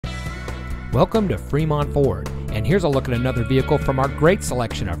Welcome to Fremont Ford, and here's a look at another vehicle from our great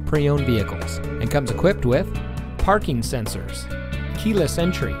selection of pre-owned vehicles, and comes equipped with parking sensors, keyless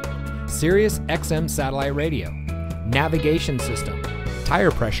entry, Sirius XM satellite radio, navigation system, tire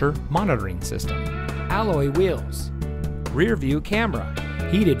pressure monitoring system, alloy wheels, rear view camera,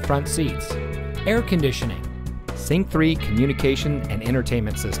 heated front seats, air conditioning, Sync 3 communication and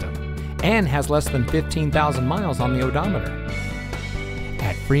entertainment system, and has less than 15,000 miles on the odometer.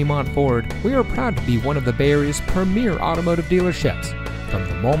 At Fremont Ford, we are proud to be one of the Bay Area's premier automotive dealerships. From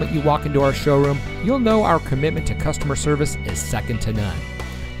the moment you walk into our showroom, you'll know our commitment to customer service is second to none.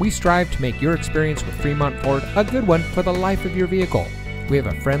 We strive to make your experience with Fremont Ford a good one for the life of your vehicle. We have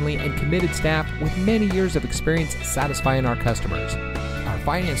a friendly and committed staff with many years of experience satisfying our customers. Our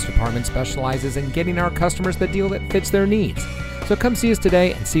finance department specializes in getting our customers the deal that fits their needs. So come see us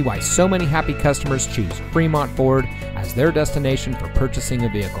today and see why so many happy customers choose Fremont Ford as their destination for purchasing a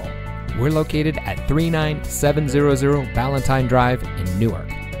vehicle. We're located at 39700 Balentine Drive in Newark.